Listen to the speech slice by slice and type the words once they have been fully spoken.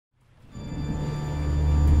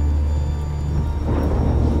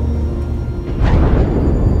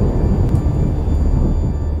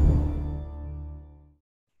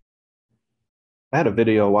I had a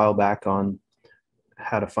video a while back on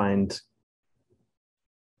how to find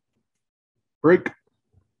break.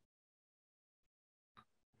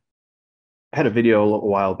 I had a video a little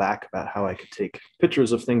while back about how I could take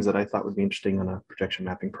pictures of things that I thought would be interesting on a projection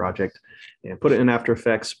mapping project and put it in After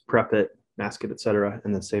Effects, prep it, mask it, etc.,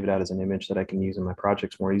 and then save it out as an image that I can use in my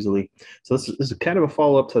projects more easily. So this is kind of a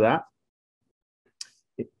follow-up to that.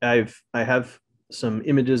 I have some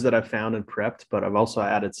images that I've found and prepped, but I've also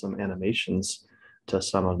added some animations to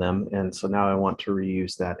some of them. And so now I want to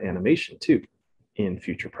reuse that animation too in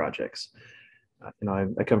future projects.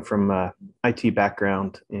 I come from IT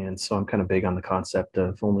background, and so I'm kind of big on the concept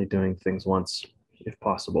of only doing things once if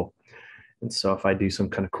possible. And so if I do some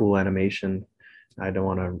kind of cool animation, I don't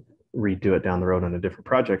want to redo it down the road on a different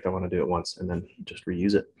project. I want to do it once and then just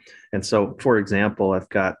reuse it. And so, for example, I've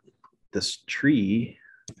got this tree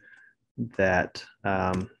that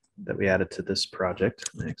that we added to this project.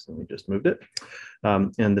 I accidentally just moved it.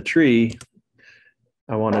 And the tree,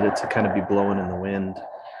 I wanted it to kind of be blowing in the wind,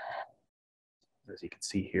 as you can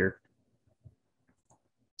see here.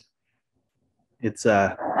 It's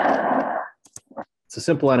a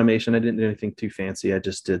simple animation. I didn't do anything too fancy. I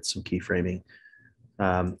just did some keyframing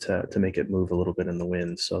to make it move a little bit in the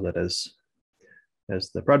wind, so that as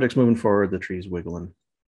the project's moving forward, the tree's wiggling.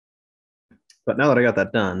 But now that I got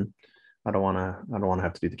that done, I don't want to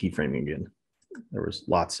have to do the keyframing again. There was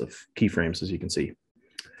lots of keyframes, as you can see.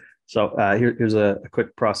 So here's a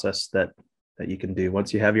quick process that you can do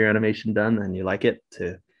once you have your animation done and you like it,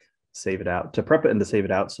 to save it out, to prep it and to save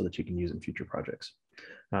it out so that you can use it in future projects.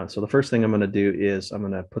 So the first thing I'm going to do is I'm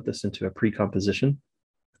going to put this into a pre-composition.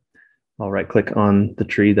 I'll right click on the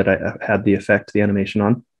tree that I had the effect, the animation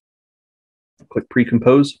on. Click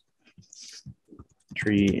pre-compose,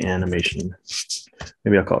 tree animation.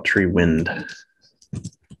 Maybe I'll call it tree wind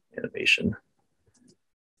animation.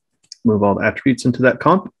 Move all the attributes into that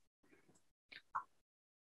comp.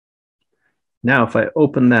 Now, if I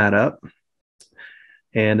open that up,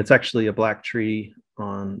 and it's actually a black tree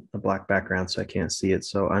on a black background, so I can't see it.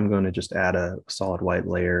 So I'm going to just add a solid white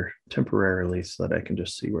layer temporarily so that I can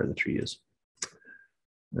just see where the tree is.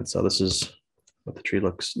 And so this is what the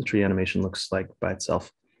tree animation looks like by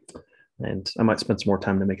itself. And I might spend some more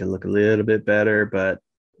time to make it look a little bit better, but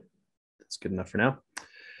it's good enough for now.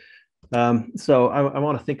 So I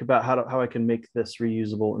want to think about how I can make this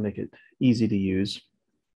reusable and make it easy to use.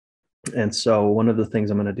 And so one of the things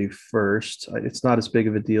I'm going to do first, it's not as big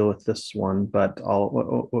of a deal with this one, but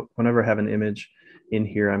whenever I have an image in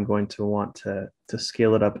here, I'm going to want to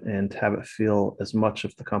scale it up and have it fill as much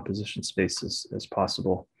of the composition space as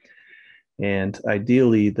possible. And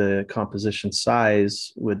ideally, the composition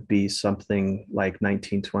size would be something like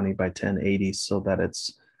 1920 by 1080, so that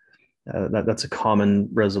it's that's a common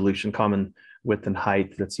resolution, common width and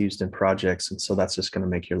height that's used in projects. And so that's just going to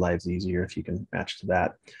make your lives easier if you can match to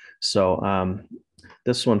that. So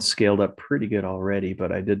this one's scaled up pretty good already,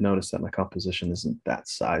 but I did notice that my composition isn't that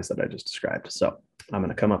size that I just described. So I'm going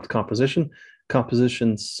to come up to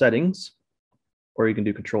composition settings, or you can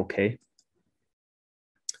do Control K.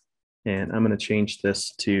 And I'm going to change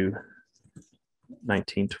this to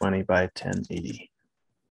 1920 by 1080.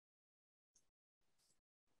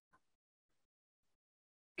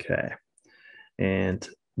 Okay. And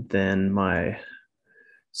then my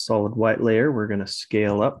solid white layer, we're going to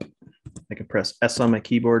scale up. I can press S on my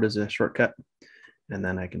keyboard as a shortcut, and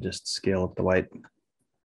then I can just scale up the white.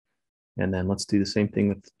 And then let's do the same thing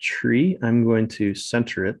with the tree. I'm going to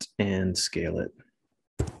center it and scale it.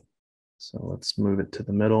 So let's move it to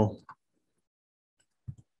the middle,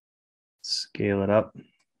 scale it up. In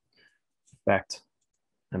fact,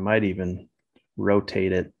 I might even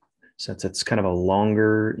rotate it since it's kind of a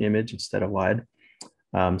longer image instead of wide.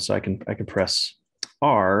 So I can press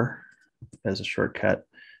R as a shortcut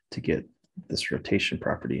to get this rotation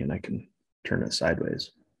property, and I can turn it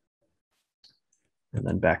sideways. And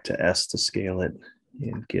then back to S to scale it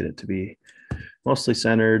and get it to be mostly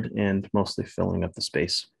centered and mostly filling up the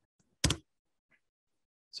space.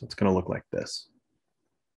 So it's going to look like this.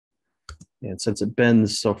 And since it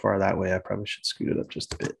bends so far that way, I probably should scoot it up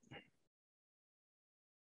just a bit.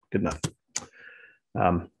 Good enough.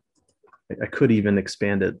 I could even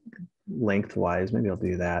expand it lengthwise. Maybe I'll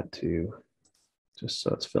do that too, just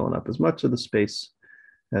so it's filling up as much of the space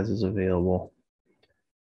as is available.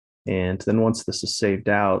 And then once this is saved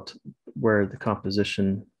out, where the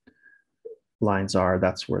composition lines are,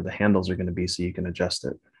 that's where the handles are going to be, so you can adjust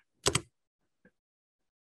it.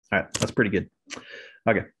 All right, that's pretty good.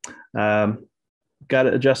 Okay, got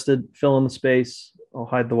it adjusted, fill in the space. I'll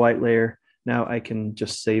hide the white layer. Now I can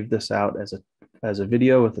just save this out as a as a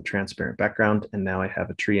video with a transparent background. And now I have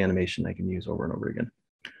a tree animation I can use over and over again.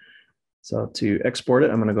 So to export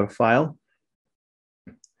it, I'm going to go to File,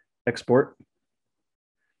 Export.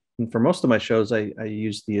 And for most of my shows, I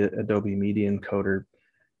use the Adobe Media Encoder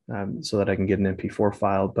so that I can get an MP4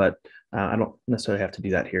 file, but I don't necessarily have to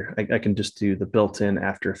do that here. I can just do the built-in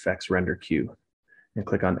After Effects render queue and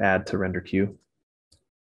click on Add to Render Queue.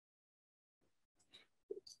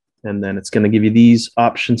 And then it's going to give you these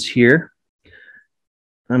options here.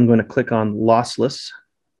 I'm going to click on Lossless.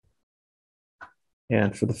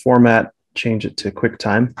 And for the format, change it to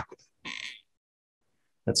QuickTime.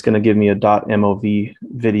 That's going to give me a .mov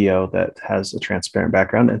video that has a transparent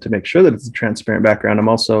background. And to make sure that it's a transparent background, I'm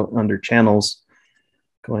also under Channels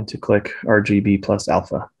going to click RGB plus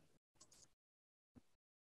alpha.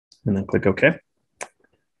 And then click OK.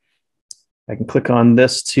 I can click on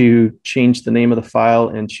this to change the name of the file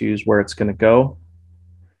and choose where it's going to go.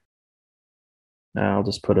 I'll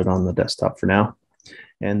just put it on the desktop for now.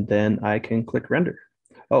 And then I can click render.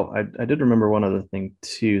 Oh, I did remember one other thing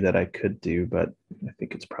too that I could do, but I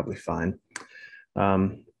think it's probably fine.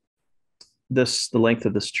 The length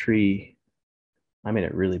of this tree, I made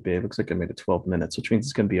it really big. It looks like I made it 12 minutes, which means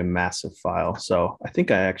it's going to be a massive file. So I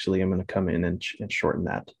think I actually am going to come in and shorten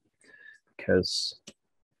that, because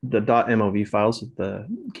the .mov files with the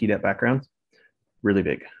keyed background, really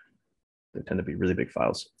big. They tend to be really big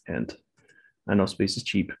files. And I know space is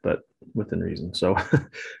cheap, but within reason. So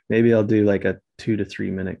maybe I'll do like a 2 to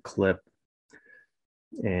 3 minute clip,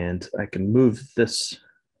 and I can move this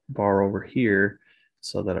bar over here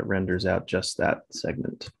so that it renders out just that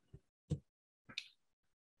segment.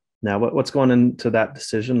 Now, what's going into that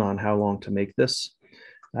decision on how long to make this?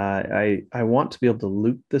 I want to be able to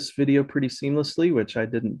loop this video pretty seamlessly, which I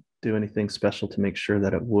didn't do anything special to make sure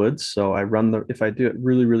that it would. So I run if I do it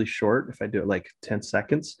really, really short, if I do it like 10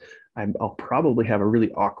 seconds, I'll probably have a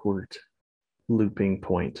really awkward looping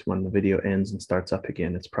point when the video ends and starts up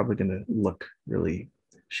again. It's probably going to look really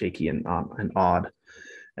shaky and odd.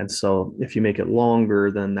 And so if you make it longer,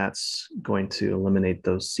 then that's going to eliminate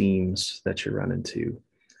those seams that you run into.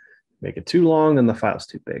 Make it too long, then the file's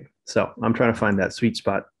too big. So I'm trying to find that sweet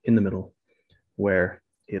spot in the middle where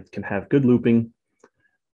it can have good looping,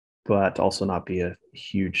 but also not be a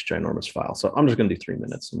huge, ginormous file. So I'm just going to do 3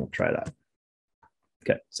 minutes and we'll try that.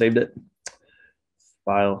 Okay, saved it.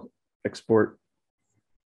 File, export,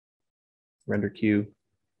 render queue.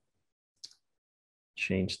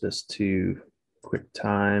 Change this to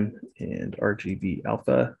QuickTime and RGB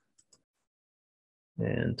alpha.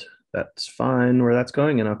 And that's fine where that's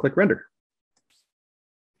going, and I'll click render.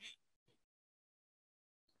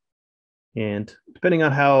 And depending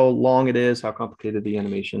on how long it is, how complicated the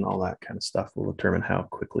animation, all that kind of stuff will determine how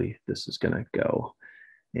quickly this is going to go.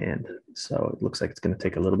 And so it looks like it's going to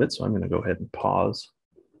take a little bit, so I'm going to go ahead and pause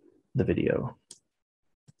the video.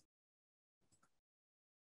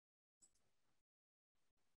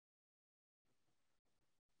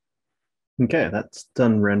 Okay, that's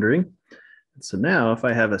done rendering. So now if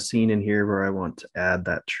I have a scene in here where I want to add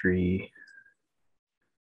that tree,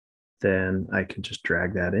 then I can just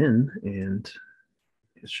drag that in and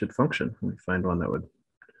it should function. Let me find one that would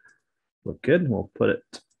look good. We'll put it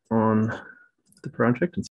on the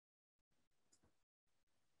project.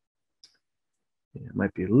 It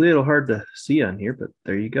might be a little hard to see on here, but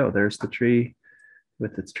there you go. There's the tree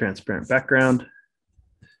with its transparent background.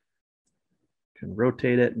 Can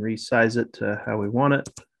rotate it and resize it to how we want it.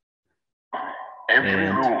 Every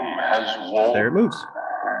room has walls. There it moves.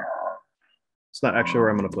 It's not actually where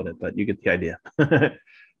I'm going to put it, but you get the idea.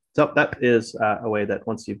 So that is a way that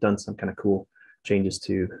once you've done some kind of cool changes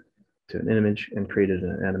to an image and created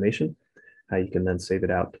an animation, you can then save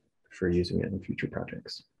it out for using it in future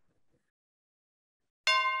projects.